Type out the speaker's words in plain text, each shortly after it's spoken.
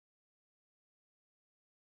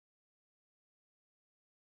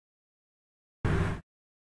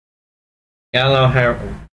Yeah, hello,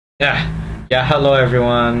 hello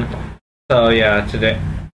everyone. So yeah, today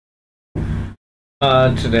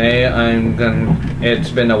it's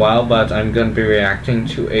been a while, but I'm gonna be reacting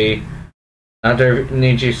to another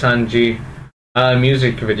Nijisanji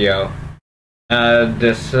music video.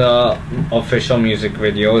 This official music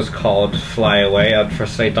video is called Fly Away. At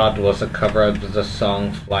first I thought it was a cover of the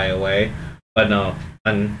song Fly Away, but no.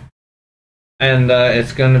 And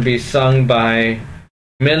it's gonna be sung by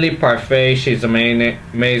Millie, Parfait, she's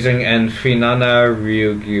amazing, and Finana,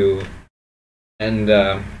 Ryugu. And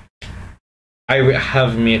I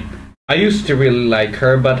used to really like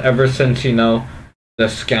her, but ever since, you know, the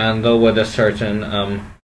scandal with a certain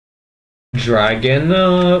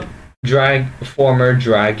former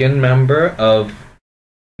dragon member of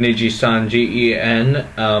Nijisanji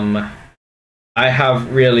I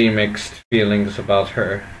have really mixed feelings about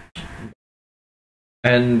her.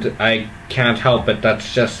 And I can't help it,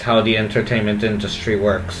 that's just how the entertainment industry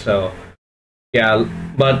works, so yeah,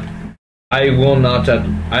 but I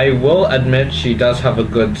will admit she does have a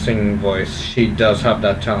good singing voice. She does have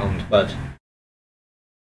that talent, but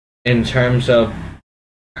in terms of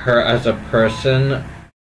her as a person,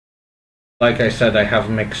 like I said, I have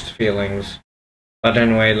mixed feelings. But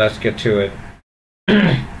anyway, let's get to it.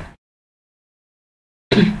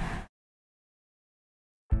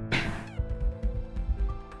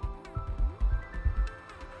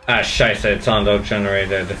 Ah, scheisse, it's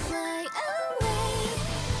auto-generated.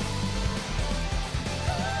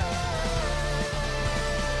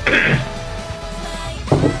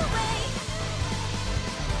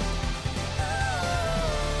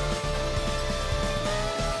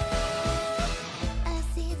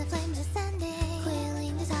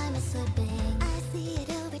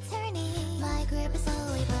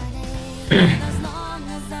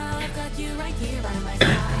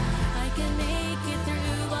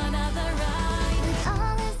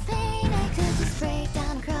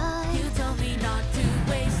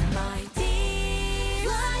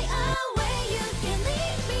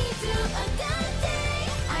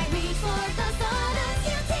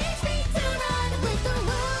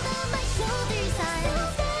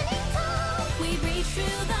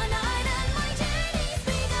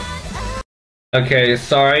 Okay,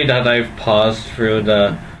 sorry that I've paused through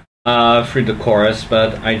the chorus,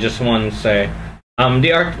 but I just want to say,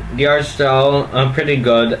 the art style, pretty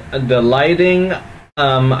good. The lighting,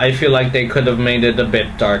 I feel like they could have made it a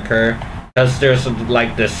bit darker, because there's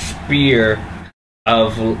like this spear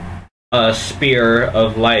of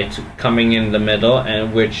light coming in the middle,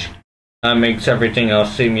 and which makes everything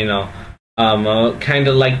else seem, you know, kind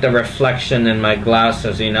of like the reflection in my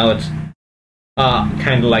glasses. You know, it's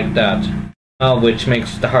kind of like that. Which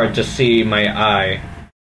makes it hard to see my eye.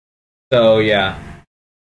 So yeah.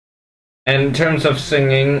 And in terms of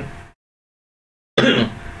singing,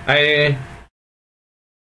 her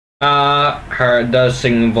does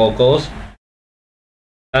sing vocals.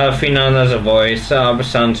 Finana's voice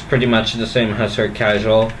sounds pretty much the same as her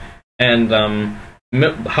casual, and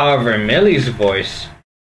however, Millie's voice,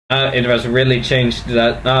 it was really changed to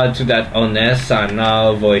that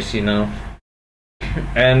Onesan voice, you know.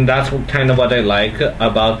 And that's kind of what I like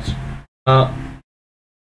about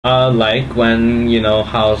like when, you know,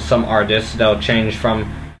 how some artists, they'll change from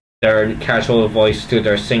their casual voice to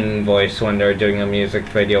their singing voice when they're doing a music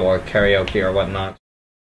video or karaoke or whatnot.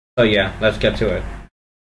 So yeah, let's get to it.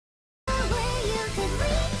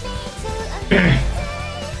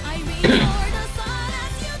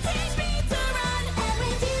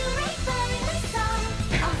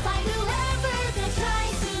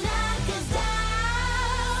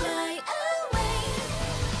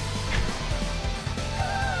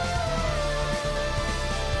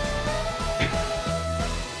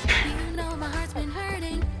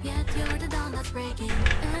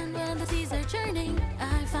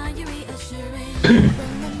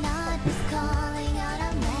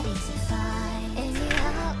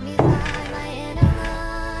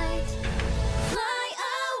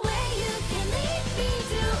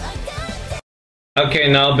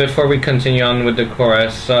 Okay, now before we continue on with the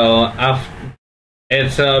chorus, so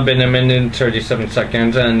it's been a minute and 37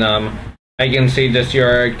 seconds, and I can see this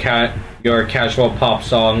your casual pop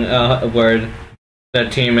song where the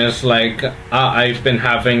team is like, I've been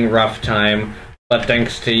having rough time, but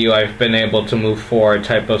thanks to you I've been able to move forward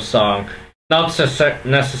type of song. Not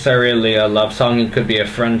necessarily a love song, it could be a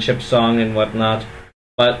friendship song and whatnot,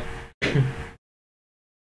 but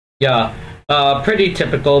yeah, pretty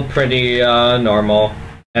typical, pretty normal,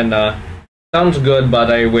 and sounds good,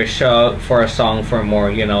 but I wish for a song for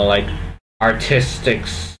more, you know, like artistic,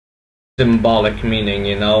 symbolic meaning,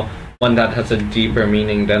 you know, one that has a deeper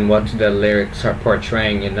meaning than what the lyrics are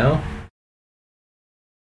portraying, you know?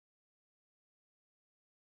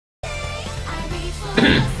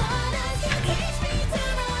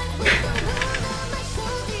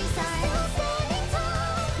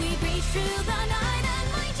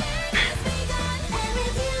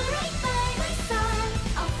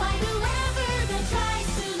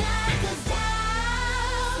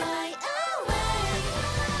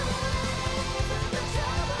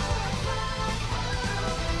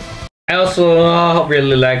 I also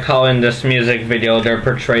really like how in this music video they're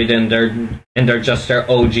portrayed in their just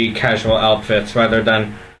their OG casual outfits rather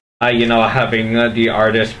than you know, having the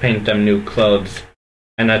artist paint them new clothes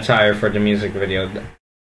and attire for the music video.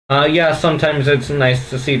 Yeah, sometimes it's nice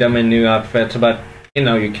to see them in new outfits, but you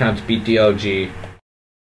know, you can't beat the OG.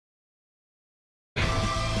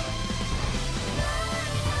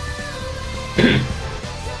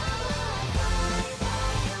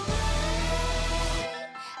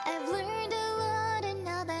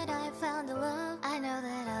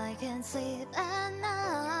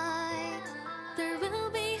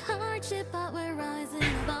 But we're rising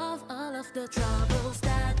above all of the troubles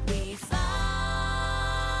that we fight.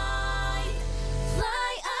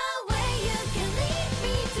 Fly away, you can lead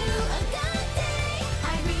me to a good day.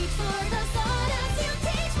 I reach for the sun as you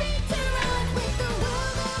teach me to run. With the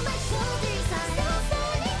world on my shoulders, I'm still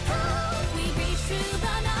standing tall. We reach through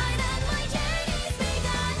the night and my journey's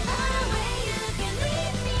begun. Away, you can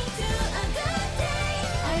lead me to a good day.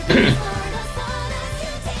 I reach for the sun as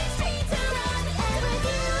you teach me to run. And with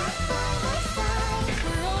you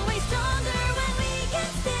we're always stronger when we can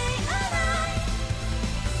stay alive.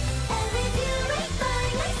 And with you right by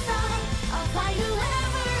my side, I'll fight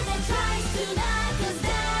whoever that tries to knock us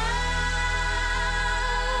down.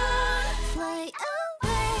 Fly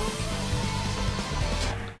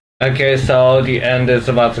away. Okay, so the end is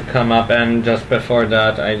about to come up, and just before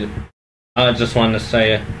that, I just want to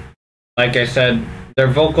say, like I said, their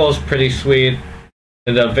vocals pretty sweet.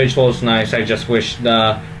 The visuals nice. I just wish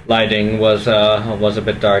the lighting was a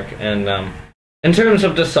bit dark. And in terms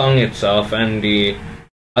of the song itself and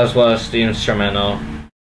as well as the instrumental,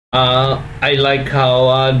 I like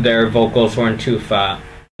how their vocals weren't too fast.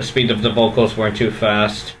 The speed of the vocals weren't too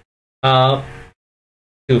fast.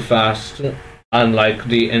 Unlike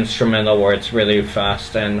the instrumental where it's really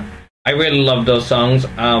fast. And I really love those songs.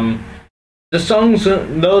 The songs,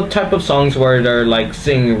 the type of songs where they're like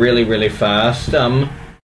singing really, really fast,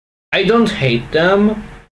 I don't hate them,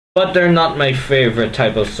 but they're not my favorite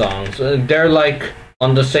type of songs. They're like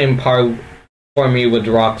on the same par for me with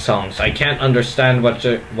rock songs. I can't understand what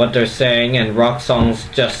they're saying, and rock songs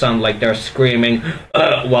just sound like they're screaming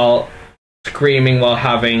while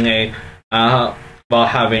having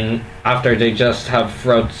after they just have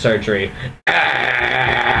throat surgery.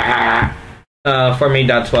 For me,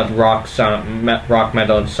 that's what rock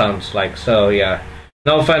metal sounds like. So yeah,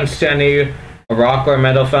 no offense to any rock or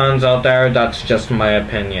metal fans out there. That's just my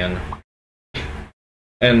opinion.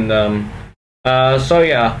 And so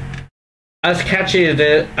yeah, as catchy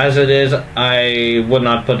as it is, I would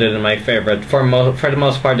not put it in my favorite. For the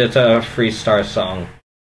most part, it's a 3-star song.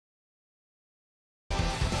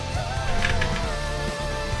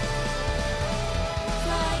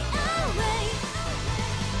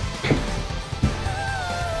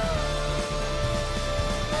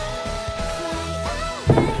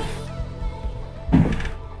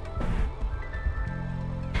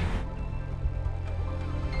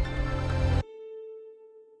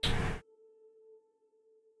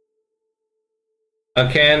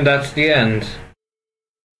 Okay, and that's the end.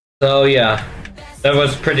 So yeah, that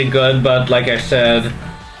was pretty good, but like I said,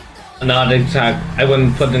 not exact. I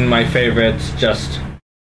wouldn't put in my favorites. Just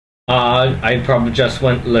I probably just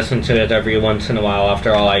wouldn't listen to it every once in a while.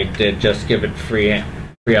 After all, I did just give it 3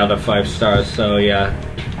 out of 5 stars. So yeah,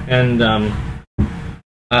 and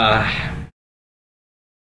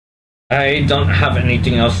I don't have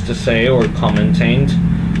anything else to say or commentate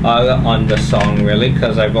on the song really,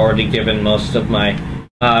 because I've already given most of my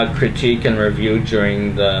critique and review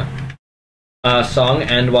during the song,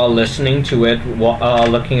 and while listening to it,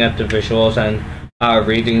 looking at the visuals and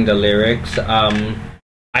reading the lyrics,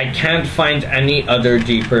 I can't find any other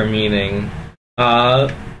deeper meaning.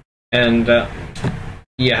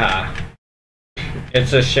 Yeah,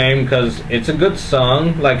 it's a shame because it's a good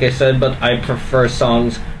song, like I said, but I prefer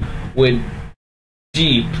songs with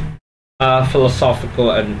deep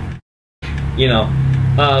philosophical and, you know,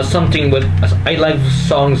 something with, I like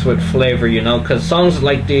songs with flavor, you know, because songs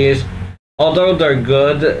like these, although they're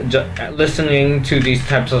good, listening to these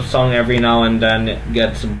types of songs every now and then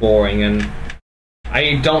gets boring, and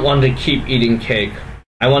I don't want to keep eating cake.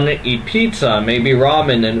 I want to eat pizza, maybe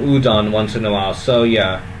ramen and udon once in a while. So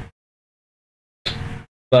yeah.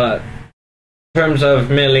 But in terms of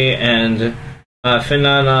Millie and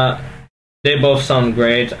Finana, they both sound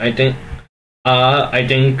great. I think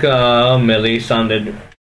Millie sounded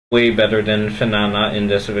way better than Finana in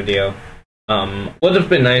this video. Would have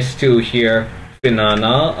been nice to hear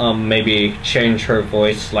Finana maybe change her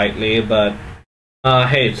voice slightly, but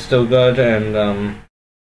hey, it's still good. And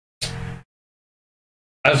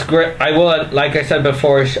as great, I will, like I said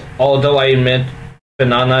before, although I admit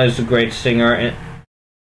Finana is a great singer, and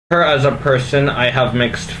her as a person, I have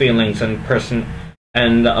mixed feelings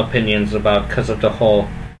and opinions about, because of the whole,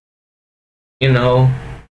 you know,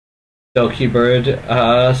 Doki Bird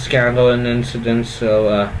scandal and incident.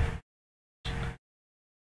 So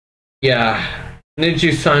yeah,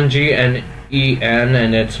 Nijisanji and EN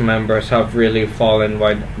and its members have really fallen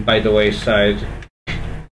by the wayside.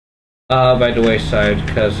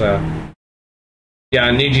 Because yeah,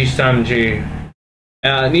 Nijisanji,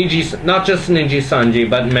 not just Nijisanji,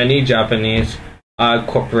 but many Japanese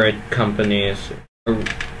corporate companies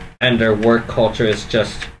and their work culture is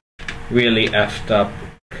just really effed up.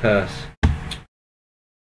 Because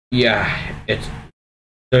yeah,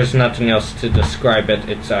 there's nothing else to describe it.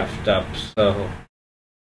 It's effed up. So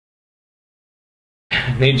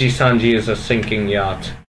Nijisanji is a sinking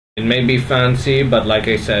yacht. It may be fancy, but like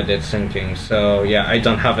I said, it's sinking. So yeah, I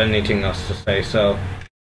don't have anything else to say. So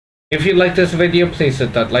if you like this video, please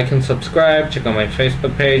hit that like and subscribe. Check out my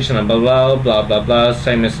Facebook page down below. Blah blah blah.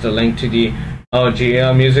 Same as the link to the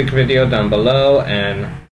OG music video down below. And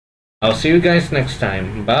I'll see you guys next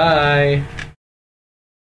time. Bye.